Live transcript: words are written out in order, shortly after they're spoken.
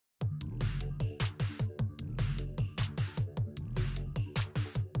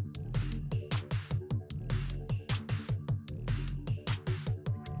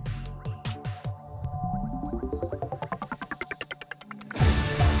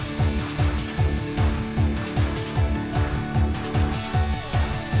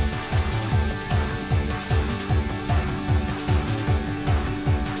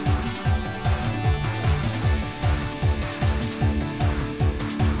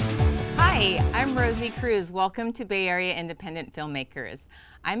Hi, I'm Rosie Cruz. Welcome to Bay Area Independent Filmmakers.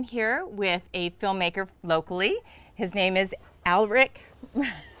 I'm here with a filmmaker locally. His name is Alrik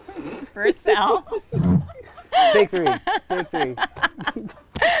Bursell. Take three. Take three.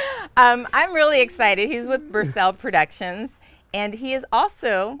 I'm really excited. He's with Bursell Productions, and he is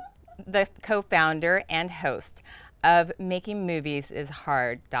also the co-founder and host of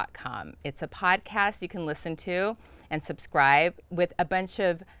MakingMoviesIsHard.com. It's a podcast you can listen to and subscribe with a bunch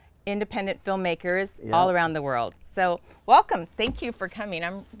of independent filmmakers all around the world. So welcome. Thank you for coming.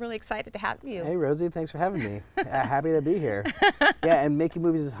 I'm really excited to have you. Hey, Rosie. Thanks for having me. Happy to be here. Yeah, and Making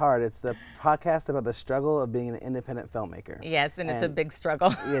Movies is Hard. It's the podcast about the struggle of being an independent filmmaker. Yes, and it's a big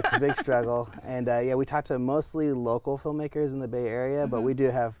struggle. It's a big struggle. And yeah, we talk to mostly local filmmakers in the Bay Area, but we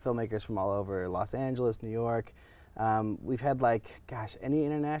do have filmmakers from all over Los Angeles, New York. We've had any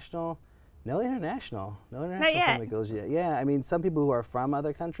international? No international filmmakers yet. Yeah, I mean, some people who are from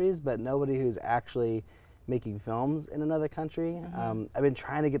other countries, but nobody who's actually making films in another country. I've been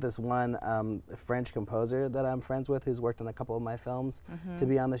trying to get this one French composer that I'm friends with who's worked on a couple of my films to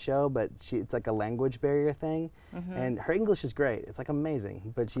be on the show, but it's like a language barrier thing. And her English is great. It's like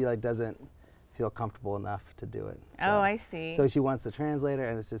amazing, but she doesn't feel comfortable enough to do it. So, oh, I see. So she wants the translator,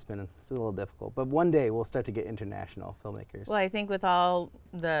 and it's a little difficult. But one day we'll start to get international filmmakers. Well, I think with all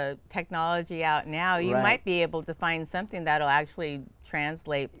the technology out now, you might be able to find something that'll actually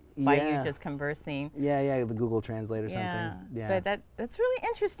translate by you just conversing. Yeah, the Google Translate or something. Yeah. But that's really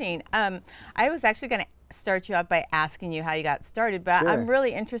interesting. I was actually going to start you off by asking you how you got started, but I'm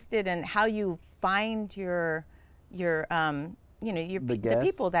really interested in how you find the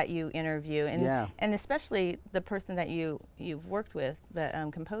people that you interview, and especially the person that you've worked with, the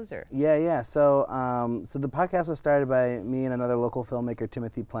composer. Yeah. So the podcast was started by me and another local filmmaker,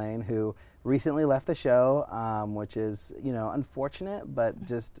 Timothy Plain, who recently left the show, which is unfortunate, but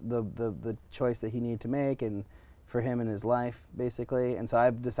just the choice that he needed to make, and for him in his life, basically. And so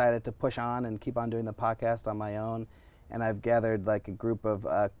I've decided to push on and keep on doing the podcast on my own. And I've gathered like a group of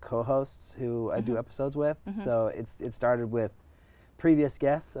co-hosts who I do episodes with. So it started with previous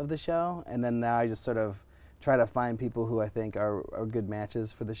guests of the show, and then now I just sort of try to find people who I think are good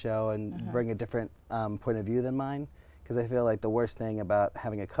matches for the show and bring a different point of view than mine, because I feel like the worst thing about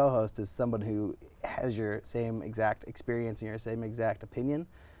having a co-host is someone who has your same exact experience and your same exact opinion.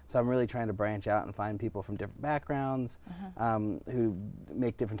 So I'm really trying to branch out and find people from different backgrounds who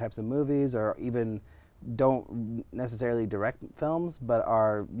make different types of movies, or even don't necessarily direct films but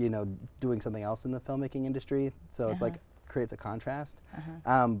are doing something else in the filmmaking industry. So it's like creates a contrast.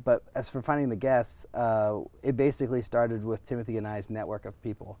 But as for finding the guests, it basically started with Timothy and I's network of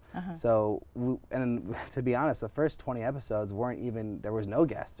people. So, and to be honest, the first 20 episodes there was no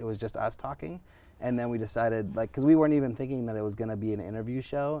guests. It was just us talking. And then we decided, because we weren't even thinking that it was going to be an interview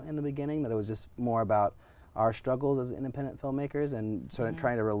show in the beginning, that it was just more about our struggles as independent filmmakers and sort of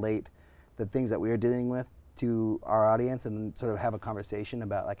trying to relate the things that we were dealing with to our audience, and sort of have a conversation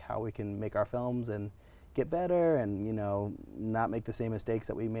about how we can make our films and get better, and not make the same mistakes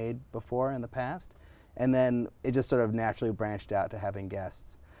that we made before in the past. And then it just sort of naturally branched out to having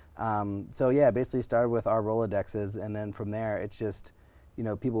guests. So yeah, basically started with our Rolodexes, and then from there it's just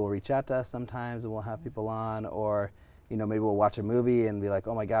people will reach out to us sometimes and we'll have people on, or maybe we'll watch a movie and be like,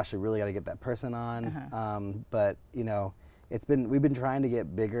 oh my gosh, I really got to get that person on. But we've been trying to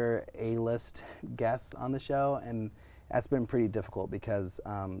get bigger A-list guests on the show, and that's been pretty difficult because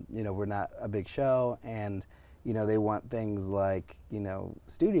we're not a big show, and they want things like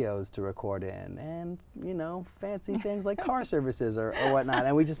studios to record in, and fancy things like car services or whatnot,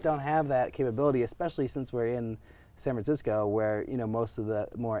 and we just don't have that capability, especially since we're in San Francisco, where most of the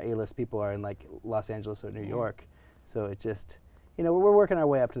more A-list people are in like Los Angeles or New York. So it just we're working our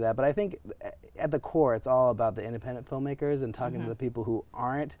way up to that. But I think at the core, it's all about the independent filmmakers and talking to the people who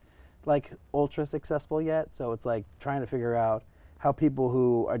aren't like ultra successful yet. So it's like trying to figure out how people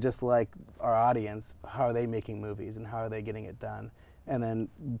who are just like our audience, how are they making movies and how are they getting it done? And then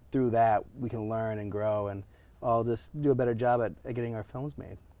through that, we can learn and grow, and I'll just do a better job at getting our films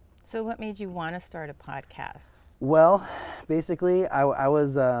made. So what made you want to start a podcast? Well, basically, I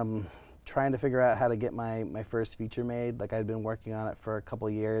was trying to figure out how to get my first feature made. Like, I'd been working on it for a couple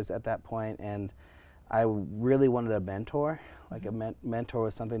years at that point, and I really wanted a mentor. Like a mentor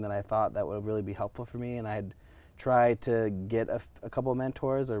was something that I thought that would really be helpful for me, and I had tried to get a couple of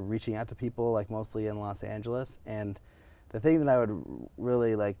mentors, or reaching out to people, like mostly in Los Angeles. And the thing that I would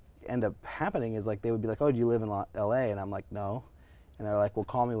really end up happening is they would be like, oh, do you live in LA? And I'm like, no. And they're like, well,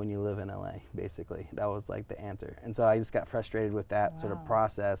 call me when you live in LA, basically. That was the answer. And so I just got frustrated with that sort of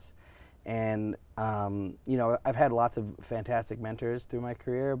process. And you know, I've had lots of fantastic mentors through my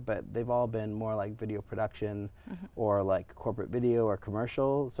career, but they've all been more like video production or like corporate video or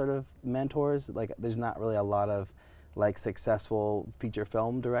commercial sort of mentors. Like there's not really a lot of like successful feature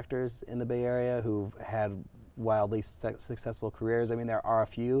film directors in the Bay Area who've had wildly successful careers. I mean, there are a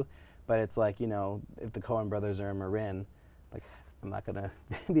few, but it's like, you know, if the Coen brothers are in Marin, like I'm not gonna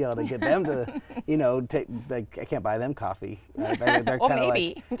be able to get them to, you know, take. Like I can't buy them coffee. They're Well, kind of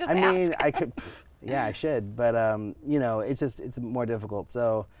maybe. like. Just I mean, ask. I could. Yeah, I should, but you know, it's more difficult.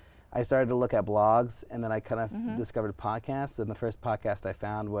 So I started to look at blogs, and then I kind of discovered podcasts. And the first podcast I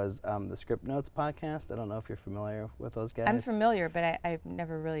found was the Script Notes podcast. I don't know if you're familiar with those guys. I'm familiar, but I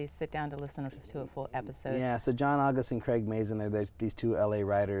never really sit down to listen to a full episode. Yeah, so John August and Craig Mazin, they're these two LA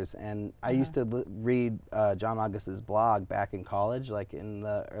writers, and I used to read John August's blog back in college, like in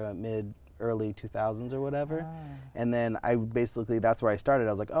the early 2000s or whatever. And then I basically, that's where I started.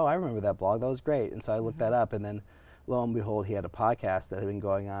 I was like, oh, I remember that blog, that was great. And so I looked that up, and then lo and behold, he had a podcast that had been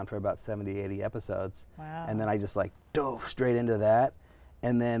going on for about 70, 80 episodes. Wow. And then I just like dove straight into that.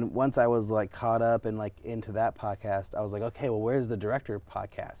 And then once I was like caught up and like into that podcast, I was like, okay, well, where's the director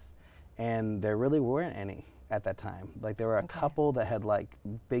podcasts? And there really weren't any at that time. Like there were a couple that had like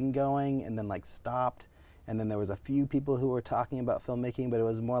been going and then like stopped. And then there was a few people who were talking about filmmaking, but it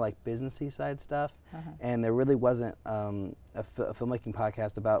was more like businessy side stuff. And there really wasn't a filmmaking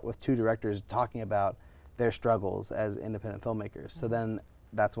podcast with two directors talking about their struggles as independent filmmakers. So then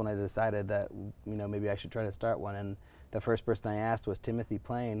that's when I decided that, you know, maybe I should try to start one. And the first person I asked was Timothy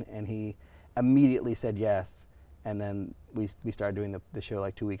Plain, and he immediately said yes. And then we started doing the show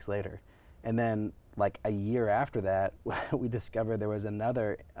like 2 weeks later. And then like a year after that, we discovered there was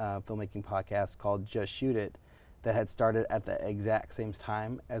another filmmaking podcast called Just Shoot It that had started at the exact same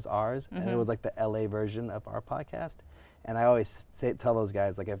time as ours. And it was like the LA version of our podcast. And I always tell those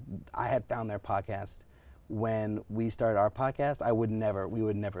guys, like if I had found their podcast when we started our podcast, we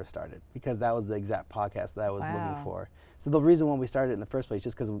would never have started, because that was the exact podcast that I was looking for. So the reason why we started it in the first place,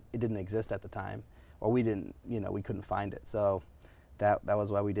 just because it didn't exist at the time, or we didn't, you know, we couldn't find it. So that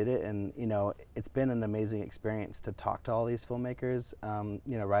was why we did it. And you know, it's been an amazing experience to talk to all these filmmakers,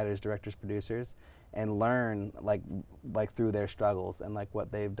 you know, writers, directors, producers, and learn like through their struggles and like what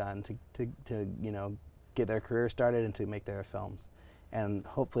they've done to you know, get their career started and to make their films. And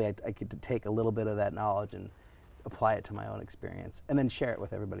hopefully I get to take a little bit of that knowledge and apply it to my own experience, and then share it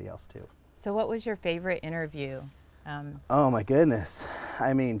with everybody else too. So what was your favorite interview? Oh my goodness.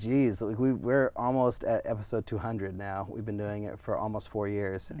 I mean, geez, like we're almost at episode 200 now. We've been doing it for almost 4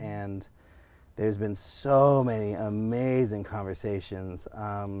 years, and there's been so many amazing conversations.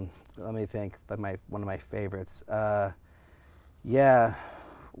 Let me think, one of my favorites. Yeah,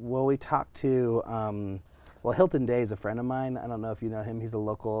 well, we talked to, well, Hilton Day is a friend of mine. I don't know if you know him. He's a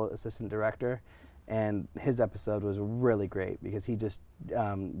local assistant director, and his episode was really great because he just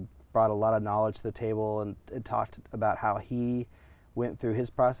brought a lot of knowledge to the table and talked about how he went through his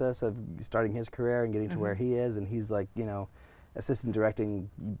process of starting his career and getting to where he is. And he's like, you know, assistant directing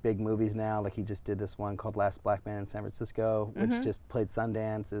big movies now. Like he just did this one called Last Black Man in San Francisco, which just played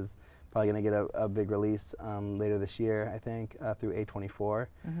Sundance, is probably going to get a big release later this year, I think, through A24.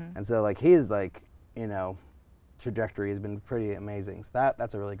 And so like his like, you know, trajectory has been pretty amazing. So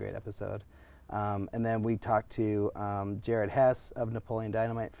that's a really great episode. And then we talked to Jared Hess of Napoleon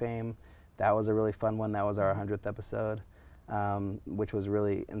Dynamite fame. That was a really fun one. That was our 100th episode, which was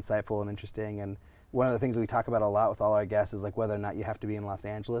really insightful and interesting. And one of the things that we talk about a lot with all our guests is like whether or not you have to be in Los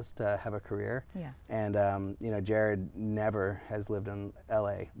Angeles to have a career. Yeah. And you know, Jared never has lived in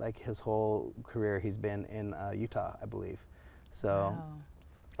LA. Like his whole career, he's been in Utah, I believe. So,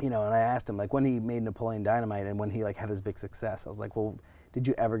 you know, and I asked him like when he made Napoleon Dynamite and when he like had his big success, I was like, well, did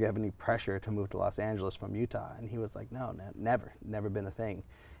you ever have any pressure to move to Los Angeles from Utah? And he was like, no, never been a thing.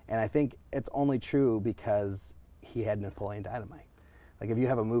 And I think it's only true because he had Napoleon Dynamite. Like if you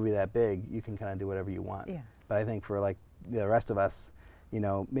have a movie that big, you can kind of do whatever you want. Yeah. But I think for like the rest of us, you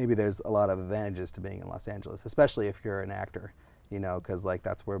know, maybe there's a lot of advantages to being in Los Angeles, especially if you're an actor, you know, because like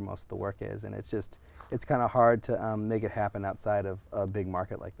that's where most of the work is. And it's kind of hard to make it happen outside of a big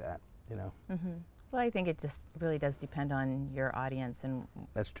market like that, you know. Well, I think it just really does depend on your audience and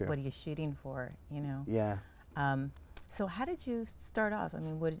that's true. What are you shooting for, you know? Yeah. So how did you start off? I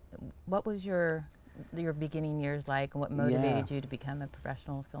mean, what was your beginning years like, and what motivated you to become a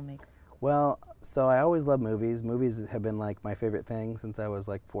professional filmmaker? Well, so I always loved movies. Movies have been like my favorite thing since I was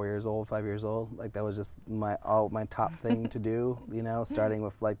like 4 years old, 5 years old. Like that was just my top thing to do, you know, starting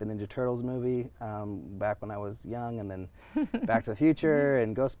with like the Ninja Turtles movie back when I was young, and then Back to the Future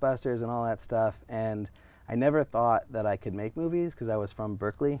and Ghostbusters and all that stuff. And I never thought that I could make movies because I was from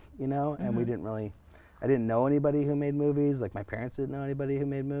Berkeley, you know, and we didn't really, I didn't know anybody who made movies. Like my parents didn't know anybody who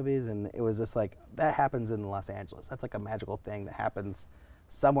made movies, and it was just like, that happens in Los Angeles. That's like a magical thing that happens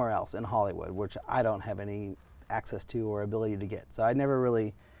somewhere else in Hollywood, which I don't have any access to or ability to get. So I never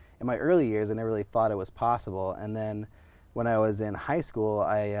really, in my early years, I never really thought it was possible. And then when I was in high school,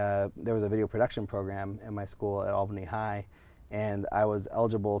 there was a video production program in my school at Albany High, and I was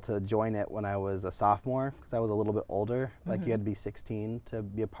eligible to join it when I was a sophomore because I was a little bit older. Like you had to be 16 to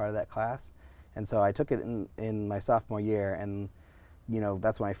be a part of that class. And so I took it in my sophomore year, and you know,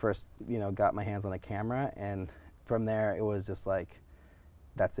 that's when I first, you know, got my hands on a camera, and from there it was just like,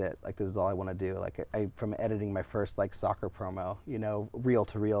 that's it. Like, this is all I want to do. Like, from editing my first like soccer promo, you know, reel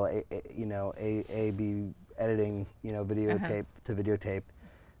to reel, you know, A B editing, you know, videotape to videotape.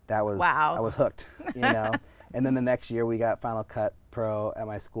 That was, wow. I was hooked, you know. And then the next year we got Final Cut Pro at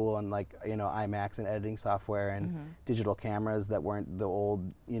my school, and like, you know, IMAX and editing software and digital cameras that weren't the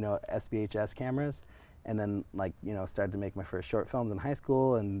old, you know, SBHS cameras. And then like, you know, started to make my first short films in high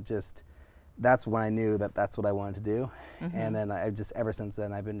school, and just, that's when I knew that that's what I wanted to do. And then I just, ever since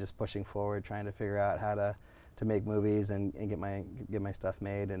then, I've been just pushing forward, trying to figure out how to make movies and get my stuff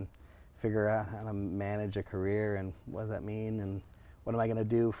made, and figure out how to manage a career, and what does that mean, and what am I going to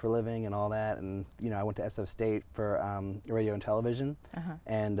do for a living, and all that. And you know, I went to SF State for radio and television,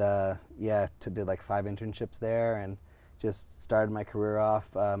 and yeah, did like 5 internships there, and just started my career off,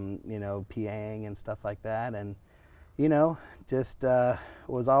 you know, PAing and stuff like that. And you know, just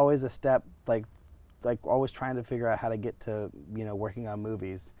was always a step, like always trying to figure out how to get to, you know, working on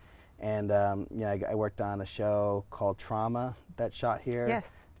movies. And yeah, I worked on a show called Trauma that shot here.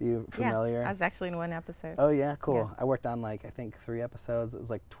 Yes. Are you familiar? Yeah, I was actually in one episode. Oh yeah, cool. Yeah. I worked on like, I think 3 episodes. It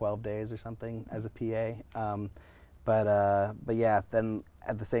was like 12 days or something as a PA. But yeah, then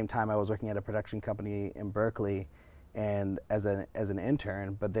at the same time I was working at a production company in Berkeley, and as an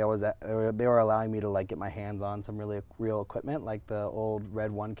intern, but they were allowing me to like get my hands on some really real equipment, like the old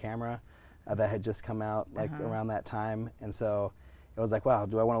Red 1 camera that had just come out like around that time. And so it was like, wow,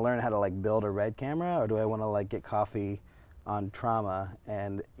 do I want to learn how to like build a Red camera, or do I want to like get coffee on Trauma?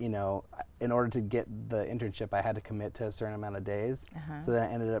 And you know, in order to get the internship, I had to commit to a certain amount of days. So then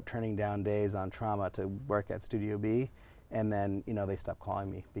I ended up turning down days on Trauma to work at Studio B, and then you know, they stopped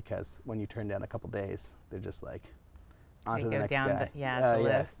calling me, because when you turn down a couple days, they're just like, onto the next guy. The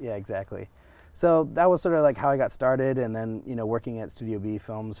list. Yeah, exactly. So that was sort of like how I got started, and then you know, working at Studio B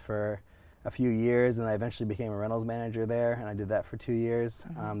Films for a few years, and I eventually became a rentals manager there, and I did that for 2 years.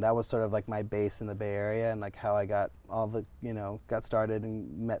 That was sort of like my base in the Bay Area, and like how I got all the, you know, got started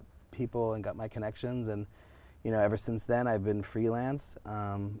and met people and got my connections. And you know, ever since then I've been freelance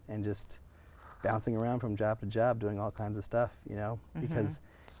and just bouncing around from job to job, doing all kinds of stuff, you know, because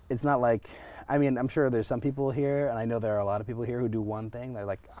it's not like, I mean, I'm sure there's some people here, and I know there are a lot of people here who do one thing. They're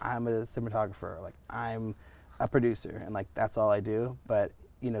like, I'm a cinematographer, like I'm a producer, and like that's all I do. But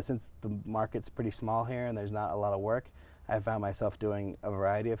you know, since the market's pretty small here and there's not a lot of work, I found myself doing a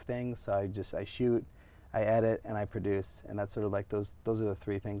variety of things. So I shoot, I edit, and I produce, and that's sort of like those are the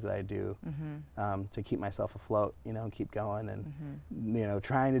 3 things that I do to keep myself afloat, you know, and keep going, and you know,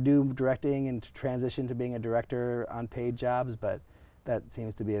 trying to do directing and to transition to being a director on paid jobs, but that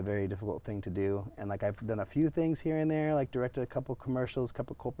seems to be a very difficult thing to do. And like I've done a few things here and there, like directed a couple commercials,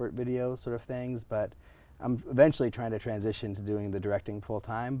 couple corporate video sort of things, but I'm eventually trying to transition to doing the directing full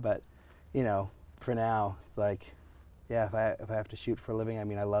time. But you know, for now, it's like, yeah, if I have to shoot for a living, I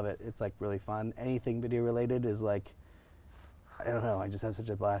mean, I love it. It's like really fun. Anything video related is like, I don't know, I just have such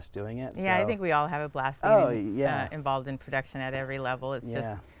a blast doing it. Yeah, so. I think we all have a blast being involved in production at every level. It's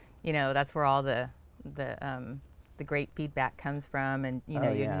just, you know, that's where all the great feedback comes from, and you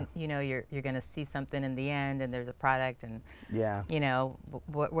know, you know, you're going to see something in the end, and there's a product, and you know,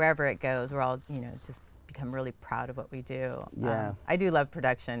 wherever it goes, we're all, you know, just become really proud of what we do. I do love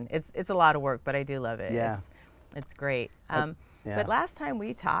production. It's a lot of work, but I do love it. It's great. But last time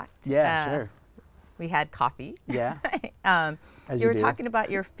we talked, sure, we had coffee. Yeah. You were talking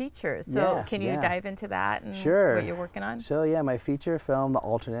about your features, so can you dive into that and what you're working on? So yeah, my feature film, The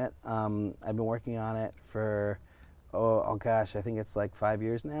Alternate, I've been working on it for, oh gosh, I think it's like 5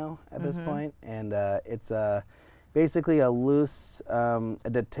 years now at this point, and it's basically a loose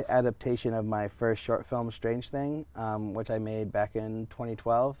adaptation of my first short film, Strange Thing, which I made back in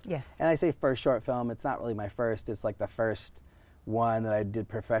 2012. Yes. And I say first short film, it's not really my first, it's like the first one that I did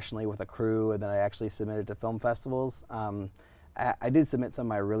professionally with a crew, and then I actually submitted to film festivals. I did submit some of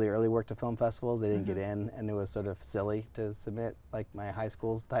my really early work to film festivals. They didn't get in, and it was sort of silly to submit like my high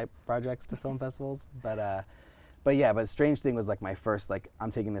school type projects to film festivals. But yeah, but Strange Thing was like my first, like, I'm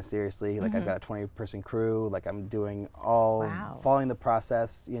taking this seriously. Like, I've got a 20-person crew. Like, I'm doing following the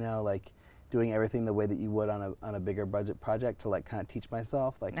process, you know, like doing everything the way that you would on a bigger budget project to like kind of teach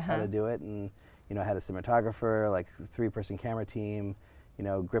myself like how to do it. And, you know, I had a cinematographer, like 3-person camera team, you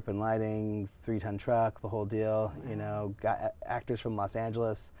know, grip and lighting, 3-ton truck, the whole deal, you know, got actors from Los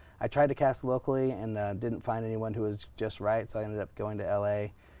Angeles. I tried to cast locally and didn't find anyone who was just right, so I ended up going to LA,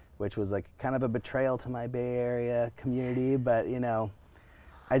 which was like kind of a betrayal to my Bay Area community, but you know,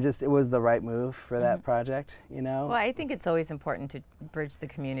 it was the right move for that project, you know? Well, I think it's always important to bridge the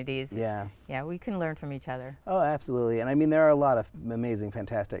communities. Yeah. Yeah, we can learn from each other. Oh, absolutely. And I mean, there are a lot of amazing,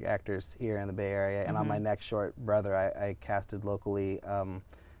 fantastic actors here in the Bay Area, and on my next short, Brother, I casted locally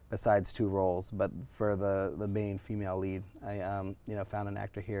besides 2 roles, but for the main female lead, I you know, found an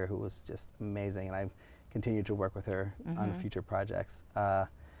actor here who was just amazing, and I've continued to work with her on future projects.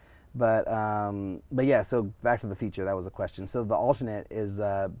 But yeah, so back to the feature, that was the question. So the alternate is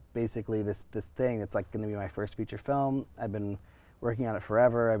basically this thing that's like going to be my first feature film. I've been working on it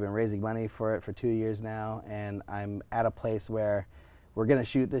forever. I've been raising money for it for 2 years now, and I'm at a place where we're going to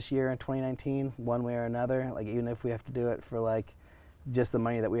shoot this year in 2019, one way or another, like even if we have to do it for like just the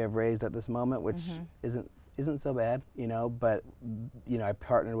money that we have raised at this moment, which isn't so bad, you know, but you know, I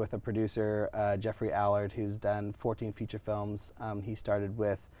partnered with a producer, Jeffrey Allard, who's done 14 feature films. He started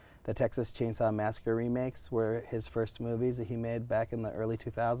with the Texas Chainsaw Massacre remakes were his first movies that he made back in the early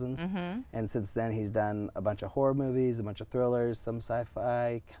 2000s. And since then he's done a bunch of horror movies, a bunch of thrillers, some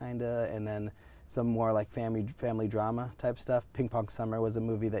sci-fi kinda, and then some more like family drama type stuff. Ping Pong Summer was a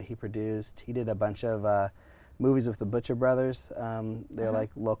movie that he produced. He did a bunch of movies with the Butcher Brothers. They're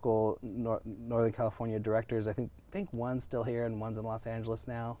like local Northern California directors. I think one's still here and one's in Los Angeles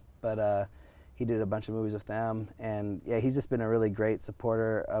now, but he did a bunch of movies with them, and yeah, he's just been a really great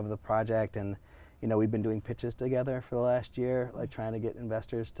supporter of the project. And you know, we've been doing pitches together for the last year, like trying to get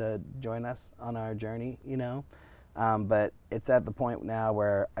investors to join us on our journey, you know. But it's at the point now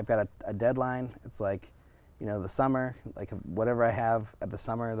where I've got a deadline. It's like, you know, the summer, like whatever I have at the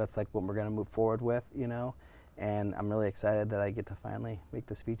summer, that's like what we're going to move forward with, you know. And I'm really excited that I get to finally make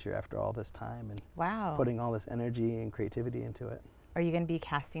this feature after all this time and putting all this energy and creativity into it. Are you going to be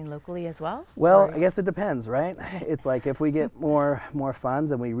casting locally as well? Well, I guess it depends, right? It's like if we get more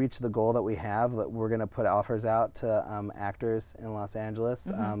funds and we reach the goal that we have, that we're going to put offers out to actors in Los Angeles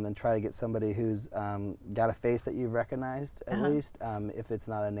and try to get somebody who's got a face that you've recognized at least, if it's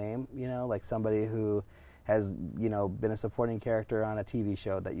not a name, you know, like somebody who has, you know, been a supporting character on a TV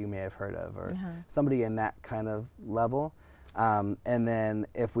show that you may have heard of, or somebody in that kind of level. And then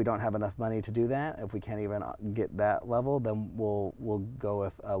if we don't have enough money to do that, if we can't even get that level, then we'll go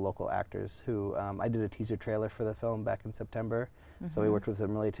with local actors who, I did a teaser trailer for the film back in September, so we worked with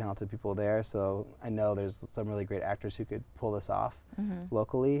some really talented people there, so I know there's some really great actors who could pull this off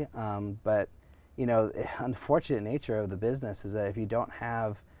locally. But, you know, the unfortunate nature of the business is that if you don't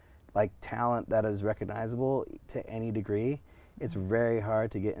have like talent that is recognizable to any degree, it's very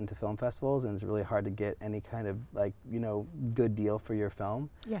hard to get into film festivals, and it's really hard to get any kind of like, you know, good deal for your film.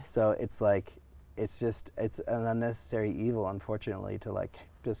 Yes. So it's like, it's an unnecessary evil, unfortunately, to like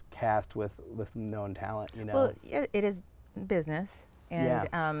just cast with known talent, you know. Well, it is business,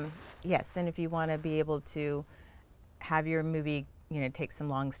 and yes, and if you want to be able to have your movie, you know, take some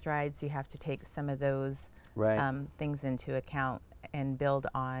long strides, you have to take some of those things into account and build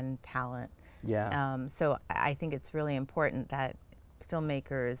on talent. Yeah. So I think it's really important that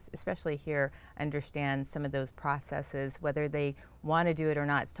filmmakers, especially here, understand some of those processes, whether they want to do it or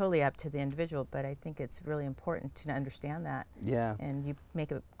not. It's totally up to the individual, but I think it's really important to understand that. Yeah. And you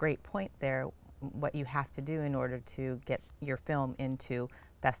make a great point there, what you have to do in order to get your film into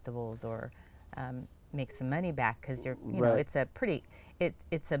festivals or make some money back, because you're, you know, it's a pretty,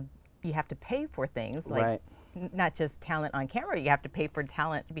 you have to pay for things like not just talent on camera, you have to pay for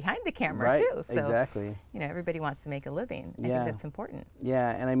talent behind the camera too. So, exactly. You know, everybody wants to make a living. I think that's important.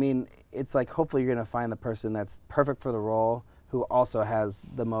 Yeah, and I mean, it's like hopefully you're going to find the person that's perfect for the role, who also has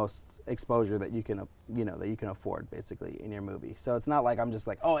the most exposure that you can, you know, that you can afford basically in your movie. So it's not like I'm just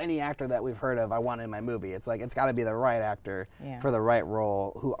like, oh, any actor that we've heard of, I want in my movie. It's like, it's got to be the right actor for the right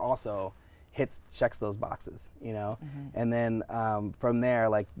role, who also checks those boxes, you know. And then from there,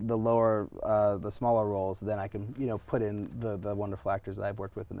 like the smaller roles, then I can, you know, put in the wonderful actors that I've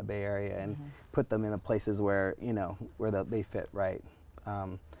worked with in the Bay Area and put them in the places where, you know, where they fit right.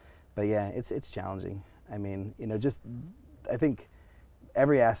 But yeah, it's challenging. I mean, you know, just I think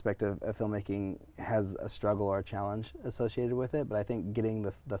every aspect of filmmaking has a struggle or a challenge associated with it, but I think getting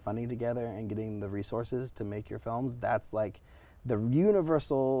the funding together and getting the resources to make your films, that's like the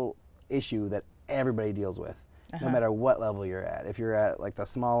universal issue that everybody deals with. no matter what level you're at. If you're at like the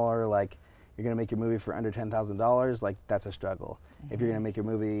smaller, like you're gonna make your movie for under $10,000, like that's a struggle. If you're gonna make your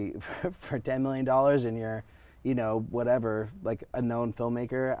movie for $10 million and you're, you know, whatever, like a known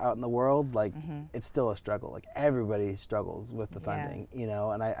filmmaker out in the world, like it's still a struggle. Like everybody struggles with the funding, you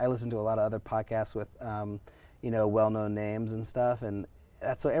know. And I listen to a lot of other podcasts with, you know, well-known names and stuff, and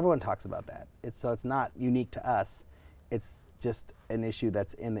that's what everyone talks about. That so it's not unique to us. It's just an issue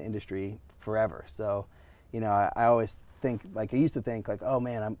that's in the industry forever. So, you know, I always think, like I used to think, like, oh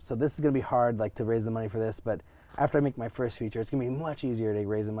man, so this is gonna be hard, like to raise the money for this, but after I make my first feature, it's gonna be much easier to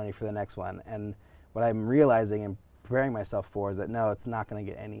raise the money for the next one. And what I'm realizing and preparing myself for is that no, it's not going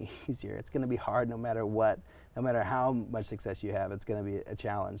to get any easier. It's going to be hard no matter what, no matter how much success you have. It's going to be a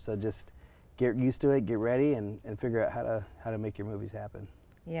challenge. So just get used to it, get ready, and figure out how to make your movies happen.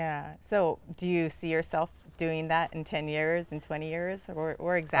 Yeah. So do you see yourself doing that in 10 years, in 20 years,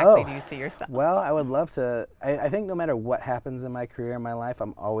 or exactly do you see yourself? Well, I would love to. I think no matter what happens in my career, in my life,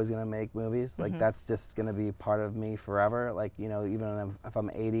 I'm always going to make movies. Like that's just going to be part of me forever. Like, you know, even if I'm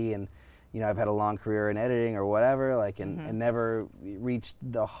 80 and you know, I've had a long career in editing or whatever, like, and never reached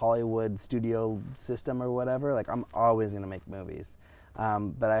the Hollywood studio system or whatever, like, I'm always going to make movies.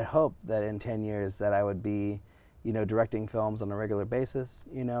 But I hope that in 10 years that I would be, you know, directing films on a regular basis,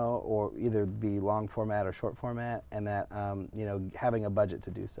 you know, or either be long format or short format, and that, you know, having a budget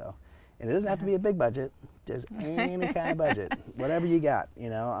to do so. And it doesn't have to be a big budget, just any kind of budget, whatever you got, you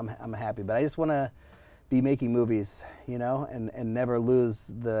know, I'm happy. But I just want to be making movies, you know, and never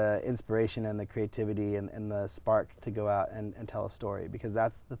lose the inspiration and the creativity and the spark to go out and tell a story, because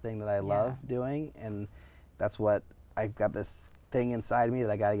that's the thing that I love doing, and that's what I've got, this thing inside me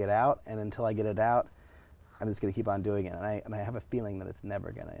that I got to get out, and until I get it out, I'm just going to keep on doing it, and I have a feeling that it's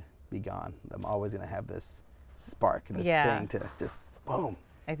never going to be gone. I'm always going to have this spark, this thing to just boom.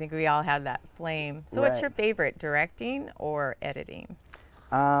 I think we all have that flame. So what's your favorite, directing or editing?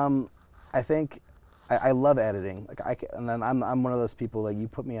 I think I love editing. Like and then I'm one of those people, like, you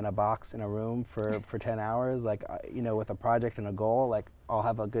put me in a box in a room for 10 hours, like, you know, with a project and a goal, like, I'll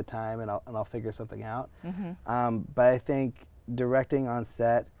have a good time and I'll figure something out. But I think directing on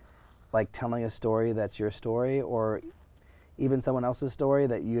set, like telling a story that's your story, or even someone else's story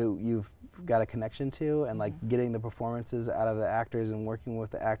that you've got a connection to, and like getting the performances out of the actors and working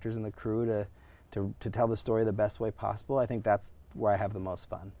with the actors and the crew to tell the story the best way possible, I think that's where I have the most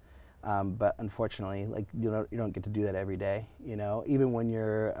fun. But unfortunately, like, you don't get to do that every day. You know, even when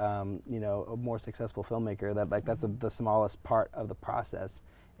you're you know, a more successful filmmaker, that's the smallest part of the process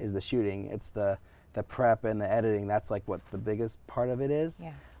is the shooting. It's the prep and the editing. That's like what the biggest part of it is.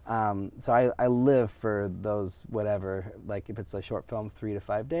 So I live for those, whatever. Like if it's a short film, 3 to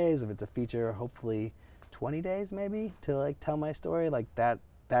 5 days. If it's a feature, hopefully 20 days maybe to like tell my story. Like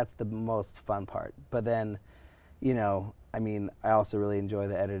that's the most fun part. But then, you know, I mean, I also really enjoy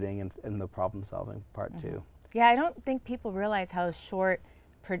the editing and the problem-solving part too. Yeah, I don't think people realize how short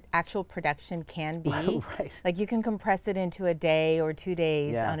actual production can be. Right. Like you can compress it into a day or 2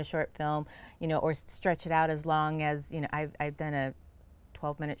 days on a short film, you know, or stretch it out as long as, you know, I've done a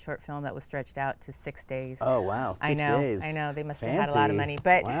 12-minute short film that was stretched out to 6 days. Oh wow, 6 days. I know, they must have had a lot of money.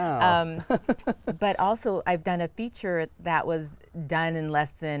 But wow. But also I've done a feature that was done in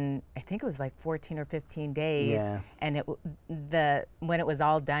less than, I think it was like 14 or 15 days. And when it was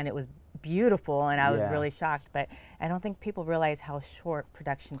all done, it was beautiful, and I was really shocked. But I don't think people realize how short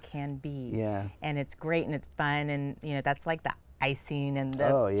production can be. And it's great and it's fun, and you know, that's like the icing and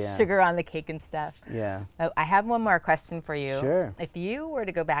the sugar on the cake and stuff. I have one more question for you. Sure. If you were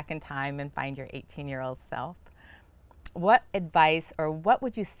to go back in time and find your 18-year-old self, what advice or what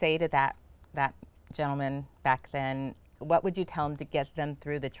would you say to that gentleman back then? What would you tell him to get them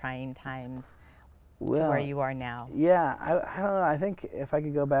through the trying times to where you are now? Yeah, I don't know. I think if I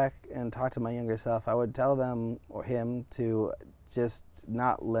could go back and talk to my younger self, I would tell them or him to just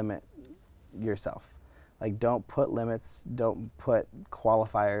not limit yourself. Like, don't put limits, don't put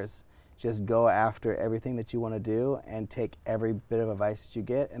qualifiers. Just go after everything that you want to do and take every bit of advice that you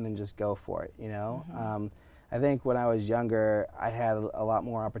get and then just go for it, you know? I think when I was younger, I had a lot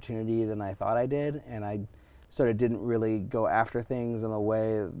more opportunity than I thought I did, and I sort of didn't really go after things in the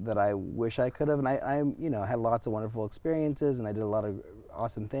way that I wish I could have. And I you know, had lots of wonderful experiences, and I did a lot of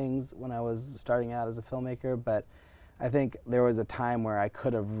awesome things when I was starting out as a filmmaker, but I think there was a time where I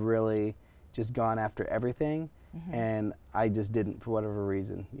could have really just gone after everything, and I just didn't for whatever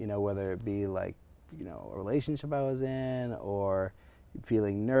reason, you know, whether it be like, you know, a relationship I was in, or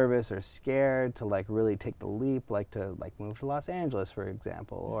feeling nervous or scared to like really take the leap, like to like move to Los Angeles, for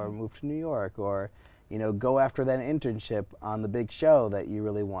example, or move to New York, or, you know, go after that internship on the big show that you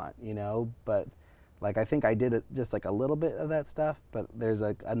really want, you know. But Like, I think I did it just like a little bit of that stuff, but there's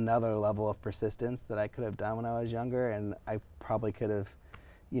another level of persistence that I could have done when I was younger, and I probably could have,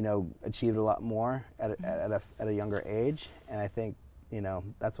 you know, achieved a lot more at a younger age. And I think, you know,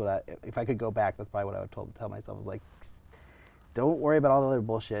 that's what if I could go back, that's probably what I would tell myself, was like, don't worry about all the other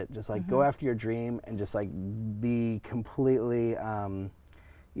bullshit. Just like go after your dream, and just like be completely,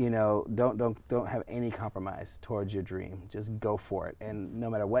 you know, don't have any compromise towards your dream. Just go for it. And no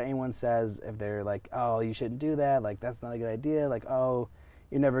matter what anyone says, if they're like, oh, you shouldn't do that, like that's not a good idea, like, oh,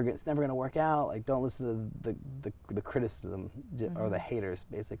 it's never gonna work out, like don't listen to the criticism or the haters,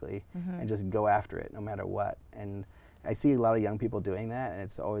 basically, and just go after it no matter what. And I see a lot of young people doing that, and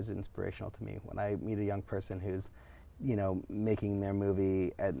it's always inspirational to me when I meet a young person who's, you know, making their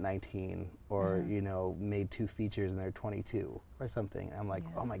movie at 19, or you know, made 2 features and they're 22 or something. I'm like,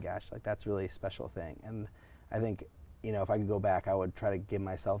 oh my gosh, like that's really a special thing. And I think, you know, if I could go back, I would try to give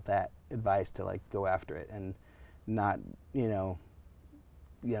myself that advice to like go after it, and not, you know,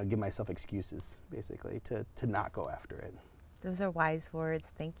 give myself excuses, basically, to not go after it. Those are wise words.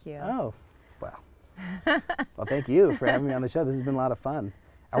 Thank you. Oh, well. Well, thank you for having me on the show. This has been a lot of fun.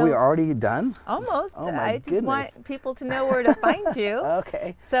 So, are we already done? Almost. Oh my I just want people to know where to find you.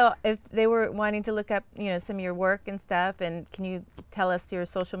 Okay. So if they were wanting to look up, you know, some of your work and stuff, and can you tell us your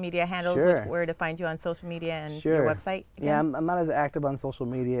social media handles, where to find you on social media, and your website again? Yeah, I'm not as active on social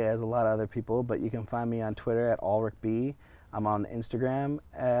media as a lot of other people, but you can find me on Twitter at AlrikB. I'm on Instagram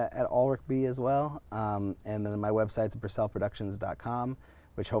at AlrikB as well. And then my website's bursellproductions.com,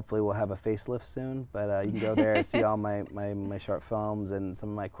 which hopefully will have a facelift soon. But you can go there and see all my short films and some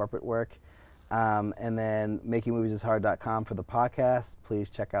of my corporate work. And then makingmoviesishard.com for the podcast. Please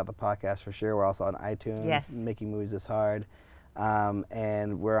check out the podcast for sure. We're also on iTunes. Yes. Making Movies is Hard.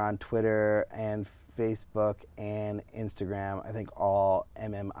 And we're on Twitter and Facebook and Instagram. I think all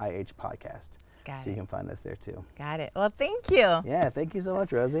MMIH podcast. So you can find us there too. Got it. Well, thank you. Yeah, thank you so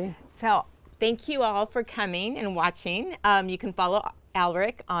much, Rosie. So thank you all for coming and watching. You can follow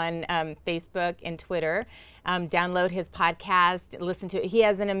Alrik on Facebook and Twitter. Download his podcast, listen to it. He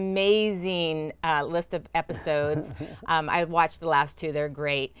has an amazing list of episodes. I watched the last 2, they're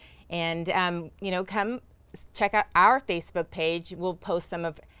great. And you know, come check out our Facebook page. We'll post some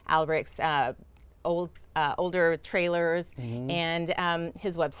of Alrik's older trailers and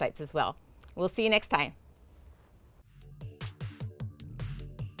his websites as well. We'll see you next time.